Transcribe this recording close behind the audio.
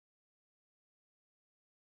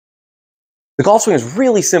The golf swing is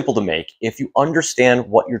really simple to make if you understand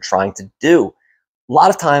what you're trying to do. A lot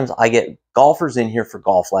of times I get golfers in here for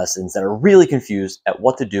golf lessons that are really confused at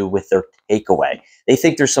what to do with their takeaway. They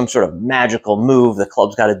think there's some sort of magical move the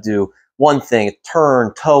club's got to do one thing,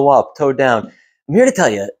 turn, toe up, toe down. I'm here to tell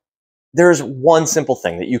you there's one simple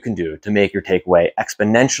thing that you can do to make your takeaway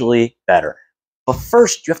exponentially better. But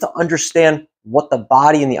first, you have to understand what the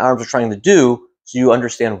body and the arms are trying to do so you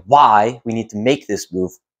understand why we need to make this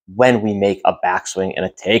move when we make a backswing and a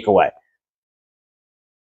takeaway.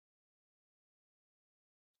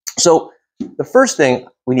 So the first thing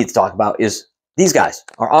we need to talk about is these guys,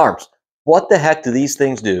 our arms. What the heck do these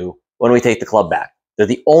things do when we take the club back? They're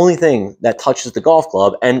the only thing that touches the golf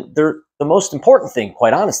club, and they're the most important thing,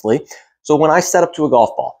 quite honestly. So when I set up to a golf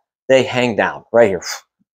ball, they hang down right here,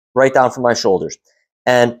 right down from my shoulders.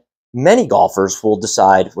 And many golfers will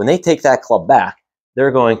decide when they take that club back,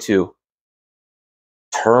 they're going to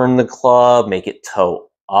turn the club, make it toe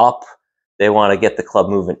up. They want to get the club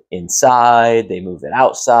moving inside. They move it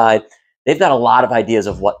outside. They've got a lot of ideas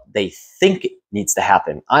of what they think needs to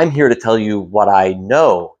happen. I'm here to tell you what I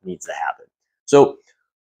know needs to happen. So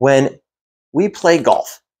when we play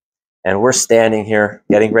golf and we're standing here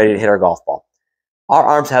getting ready to hit our golf ball, our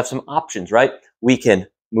arms have some options, right? We can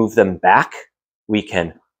move them back. We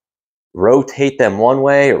can rotate them one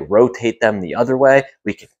way or rotate them the other way.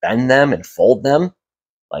 We can bend them and fold them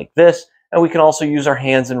like this. And we can also use our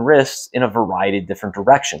hands and wrists in a variety of different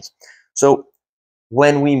directions. So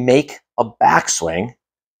when we make a backswing,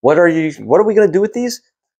 what are we going to do with these?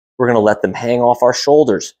 We're going to let them hang off our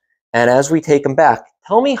shoulders. And as we take them back,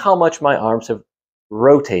 tell me how much my arms have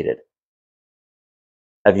rotated.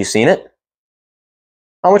 Have you seen it?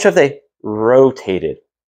 How much have they rotated,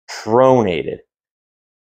 pronated?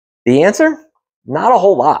 The answer? Not a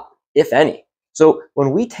whole lot, if any. So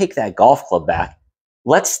when we take that golf club back,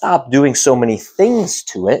 let's stop doing so many things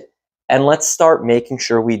to it, and let's start making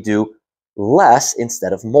sure we do less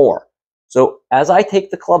instead of more. So as I take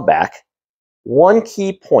the club back, one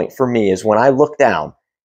key point for me is when I look down,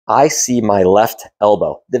 I see my left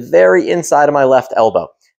elbow, the very inside of my left elbow.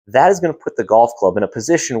 That is going to put the golf club in a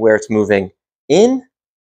position where it's moving in,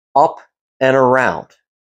 up, and around.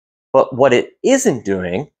 But what it isn't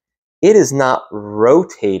doing, it is not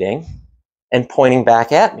rotating and pointing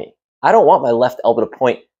back at me. I don't want my left elbow to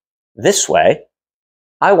point this way.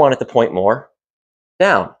 I want it to point more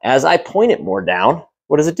down. As I point it more down,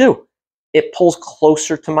 what does it do? It pulls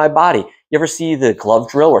closer to my body. You ever see the glove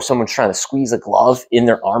drill where someone's trying to squeeze a glove in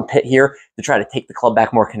their armpit here to try to take the club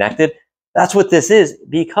back more connected? That's what this is,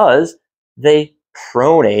 because they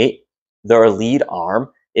pronate their lead arm.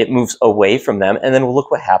 It moves away from them, and then look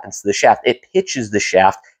what happens to the shaft. It pitches the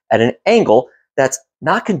shaft at an angle that's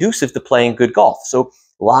not conducive to playing good golf. So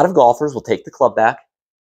a lot of golfers will take the club back,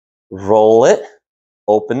 roll it,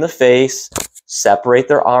 open the face, separate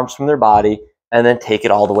their arms from their body, and then take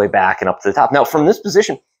it all the way back and up to the top. Now, from this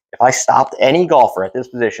position, if I stopped any golfer at this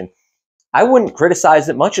position, I wouldn't criticize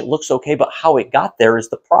it much. It looks okay, but how it got there is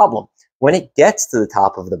the problem. When it gets to the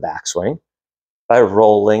top of the backswing, by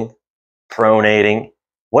rolling, pronating,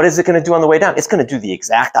 what is it going to do on the way down? It's going to do the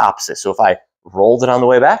exact opposite. So if I rolled it on the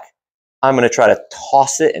way back, I'm going to try to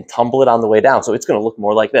toss it and tumble it on the way down. So it's going to look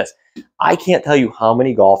more like this. I can't tell you how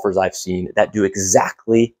many golfers I've seen that do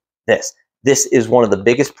exactly this. This is one of the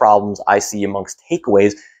biggest problems I see amongst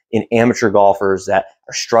takeaways in amateur golfers that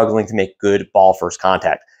are struggling to make good ball first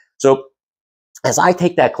contact. So as I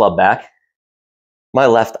take that club back, my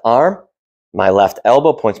left arm, my left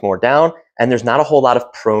elbow points more down, and there's not a whole lot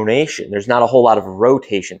of pronation. There's not a whole lot of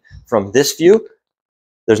rotation. From this view,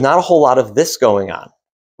 there's not a whole lot of this going on.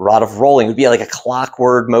 A lot of rolling. It would be like a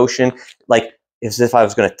clockwork motion, like as if I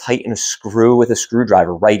was going to tighten a screw with a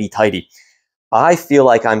screwdriver, righty-tighty. I feel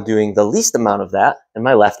like I'm doing the least amount of that, and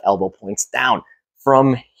my left elbow points down.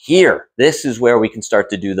 From here, this is where we can start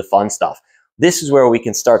to do the fun stuff. This is where we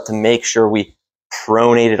can start to make sure we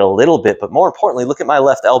pronate it a little bit, but more importantly, look at my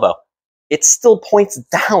left elbow. It still points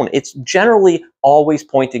down. It's generally always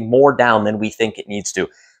pointing more down than we think it needs to.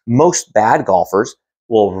 Most bad golfers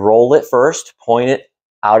will roll it first, point it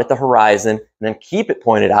out at the horizon, and then keep it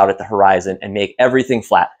pointed out at the horizon and make everything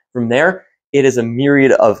flat. From there, it is a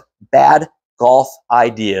myriad of bad golf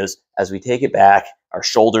ideas. As we take it back, our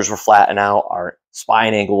shoulders will flatten out, our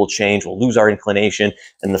spine angle will change, we'll lose our inclination,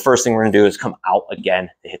 and the first thing we're going to do is come out again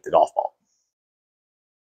to hit the golf ball.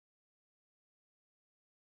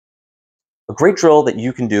 A great drill that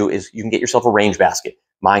you can do is you can get yourself a range basket.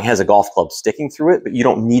 Mine has a golf club sticking through it, but you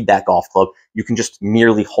don't need that golf club. You can just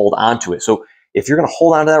merely hold on to it. So if you're going to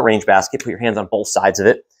hold on to that range basket, put your hands on both sides of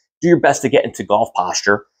it, do your best to get into golf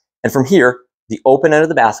posture. And from here, the open end of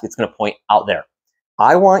the basket is going to point out there.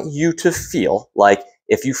 I want you to feel like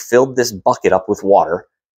if you filled this bucket up with water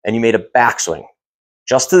and you made a backswing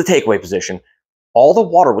just to the takeaway position, all the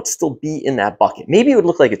water would still be in that bucket. Maybe it would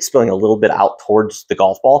look like it's spilling a little bit out towards the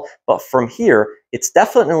golf ball, but from here, it's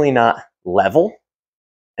definitely not level,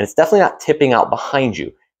 and it's definitely not tipping out behind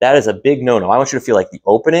you. That is a big no-no. I want you to feel like the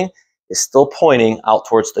opening is still pointing out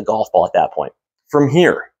towards the golf ball at that point. From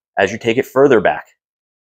here, as you take it further back,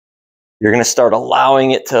 you're going to start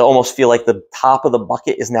allowing it to almost feel like the top of the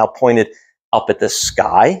bucket is now pointed up at the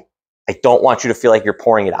sky. I don't want you to feel like you're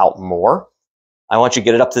pouring it out more. I want you to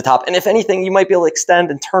get it up to the top. And if anything, you might be able to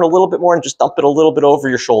extend and turn a little bit more and just dump it a little bit over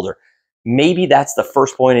your shoulder. Maybe that's the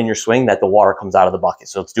first point in your swing that the water comes out of the bucket.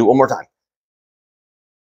 So let's do it one more time.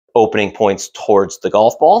 Opening points towards the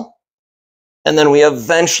golf ball. And then we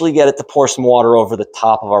eventually get it to pour some water over the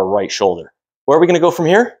top of our right shoulder. Where are we going to go from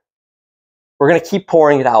here? We're going to keep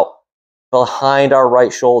pouring it out behind our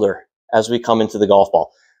right shoulder as we come into the golf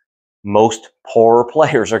ball. Most poorer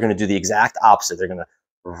players are going to do the exact opposite. They're going to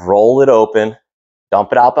roll it open,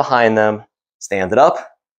 dump it out behind them, stand it up,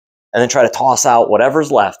 and then try to toss out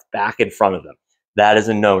whatever's left back in front of them. That is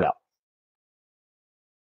a no-no.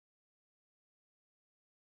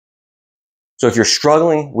 So if you're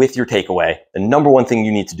struggling with your takeaway, the number one thing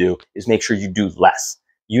you need to do is make sure you do less.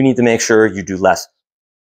 You need to make sure you do less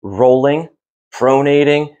rolling,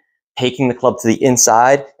 pronating, taking the club to the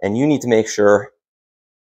inside, and you need to make sure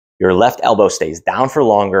your left elbow stays down for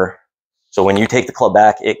longer. So when you take the club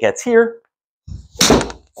back, it gets here,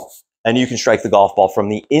 and you can strike the golf ball from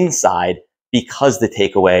the inside because the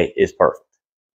takeaway is perfect.